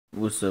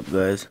What's up,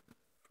 guys?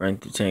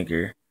 Frank the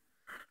Tanker,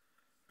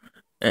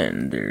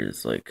 and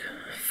there's like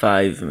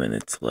 5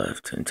 minutes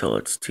left until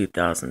it's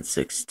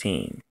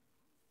 2016.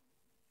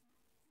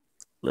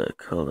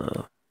 Look, hold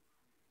up.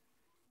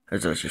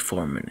 There's actually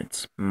 4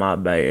 minutes. My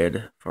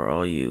bad for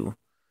all you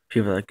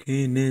people like,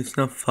 hey, no, it's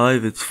not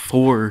 5, it's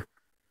 4.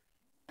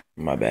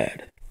 My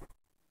bad.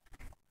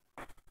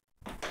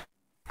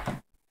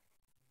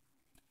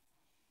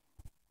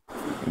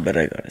 But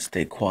I gotta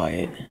stay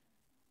quiet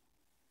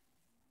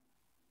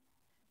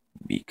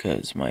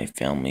because my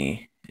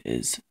family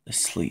is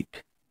asleep.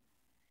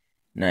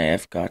 And I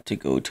have got to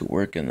go to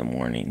work in the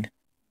morning.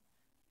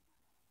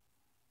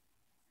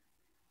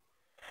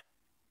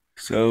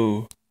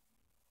 So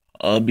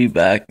I'll be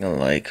back in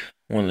like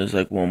when there's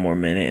like one more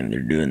minute and they're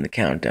doing the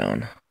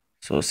countdown.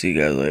 So I'll see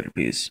you guys later.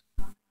 Peace.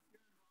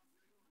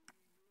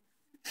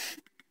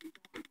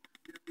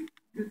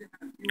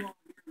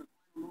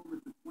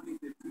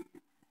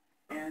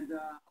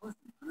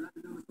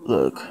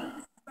 Look.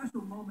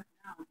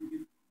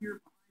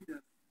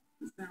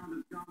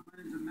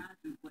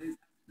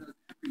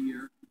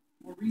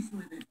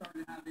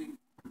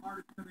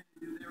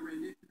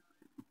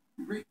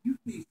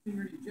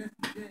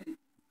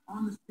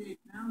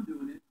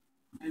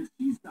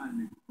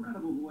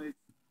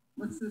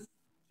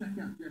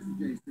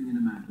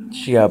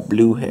 She got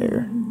blue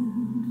hair.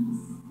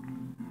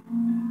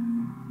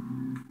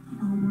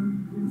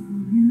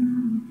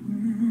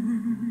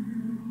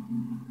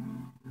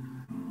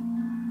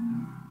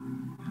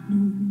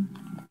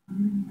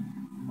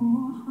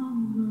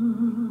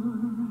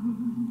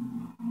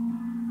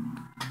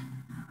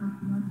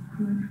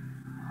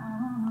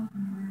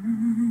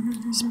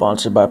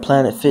 Sponsored by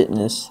Planet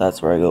Fitness.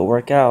 That's where I go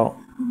work out.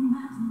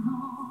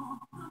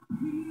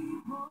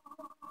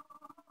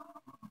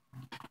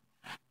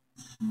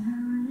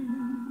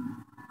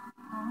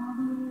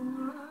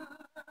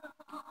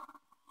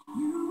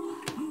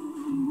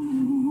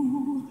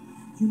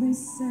 You may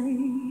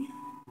say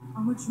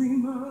I'm a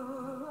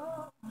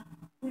dreamer,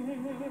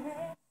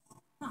 yeah,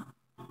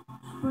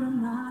 but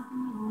I'm not the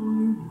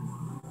only one.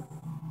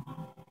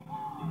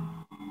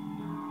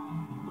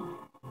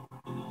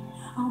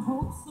 I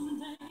hope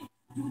someday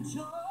you'll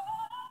join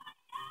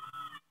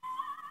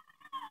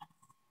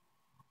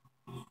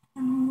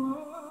and the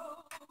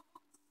world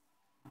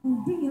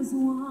will be as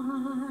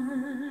one.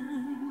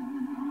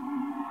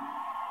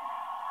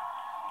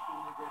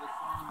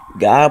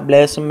 God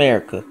bless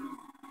America.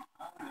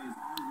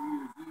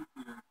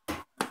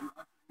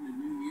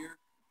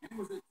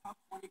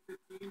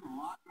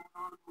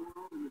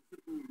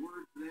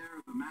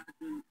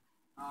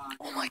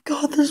 Oh my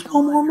God, there's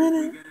one more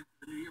minute.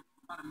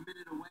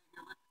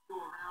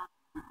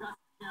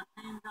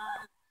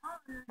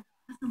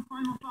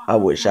 I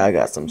wish I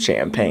got some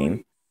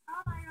champagne.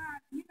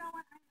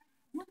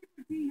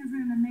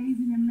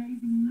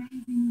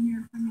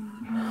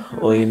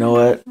 Well, you know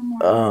what?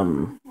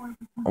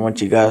 I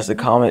want you guys to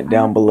comment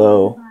down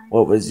below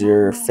what was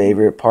your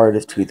favorite part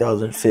of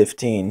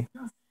 2015.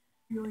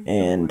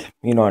 And,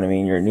 you know what I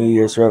mean, your New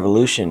Year's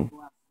resolution.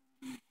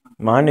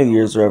 My New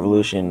Year's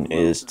resolution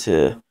is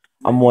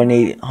I'm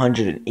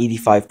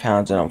 185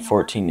 pounds and I'm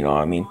 14, you know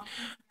what I mean?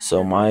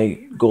 So my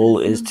goal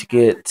is to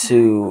get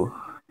to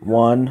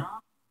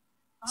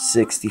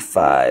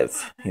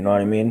 165, you know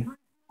what I mean?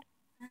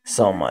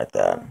 Something like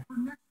that.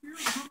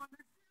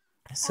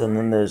 So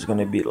then there's going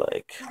to be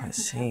like,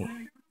 let's see.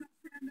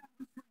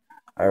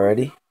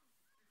 Already?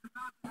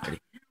 Ready?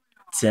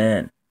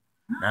 10,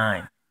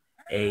 9,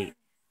 8,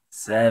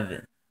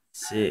 7,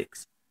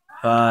 6,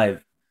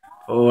 5,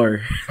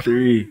 4,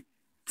 3,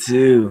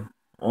 2,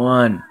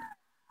 1.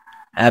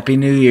 Happy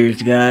New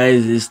Year's,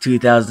 guys. It's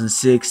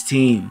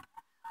 2016.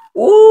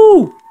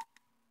 Woo!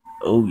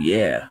 Oh,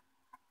 yeah.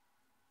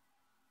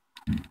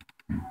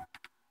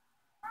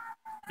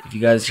 If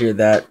you guys hear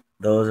that,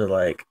 those are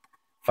like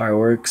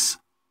fireworks.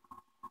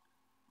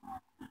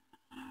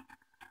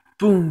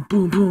 Boom,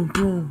 boom, boom,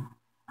 boom.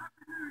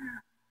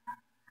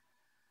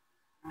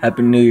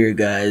 Happy New Year,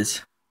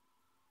 guys.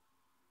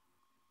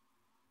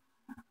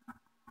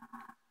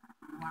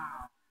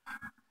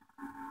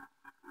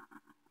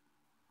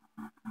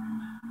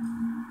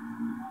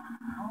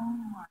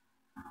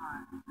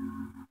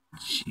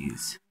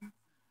 Jeez.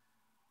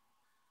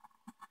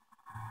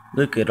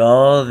 Look at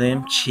all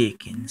them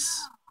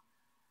chickens.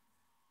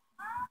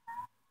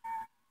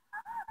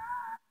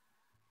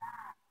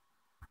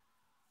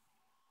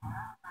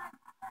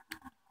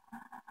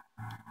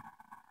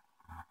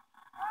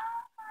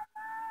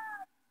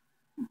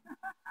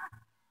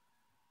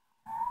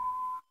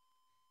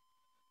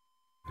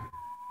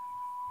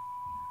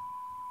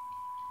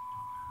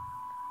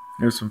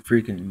 There's some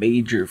freaking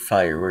major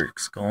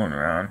fireworks going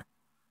around.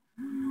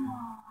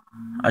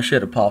 I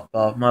should have popped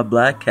off my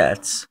black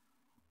cats.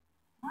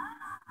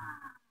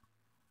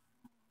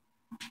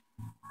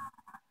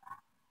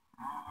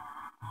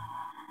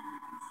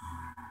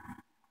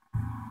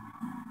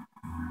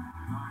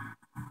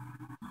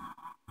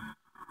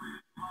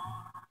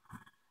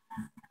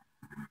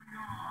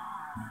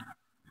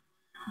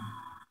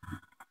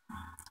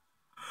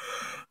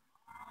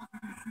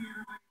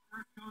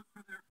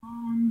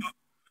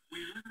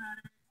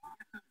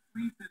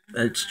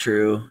 That's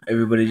true.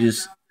 Everybody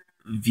just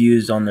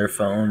views on their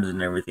phones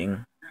and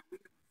everything.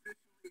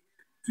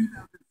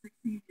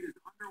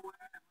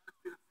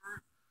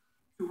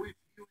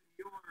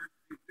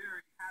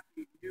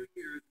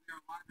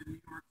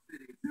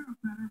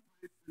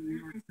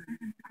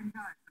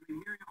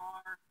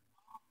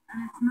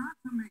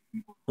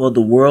 Well,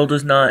 the world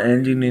is not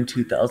ending in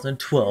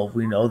 2012.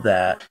 We know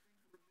that.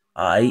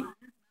 I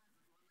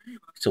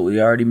So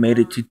we already made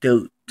it to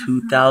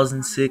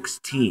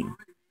 2016.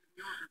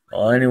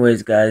 Well,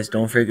 anyways, guys,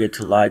 don't forget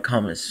to like,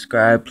 comment,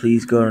 subscribe.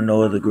 Please go to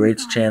Noah the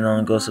Great's channel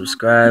and go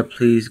subscribe.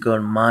 Please go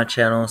to my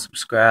channel and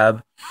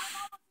subscribe.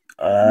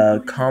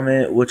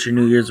 Comment what's your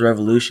New Year's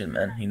resolution,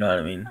 man. You know what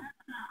I mean.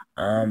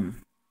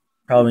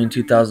 Probably in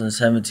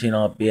 2017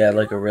 I'll be at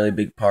like a really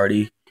big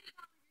party,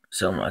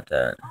 something like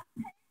that.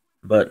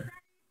 But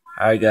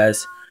alright,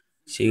 guys,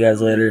 see you guys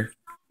later.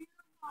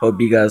 Hope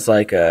you guys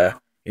like your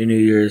New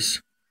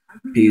Year's.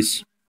 Peace.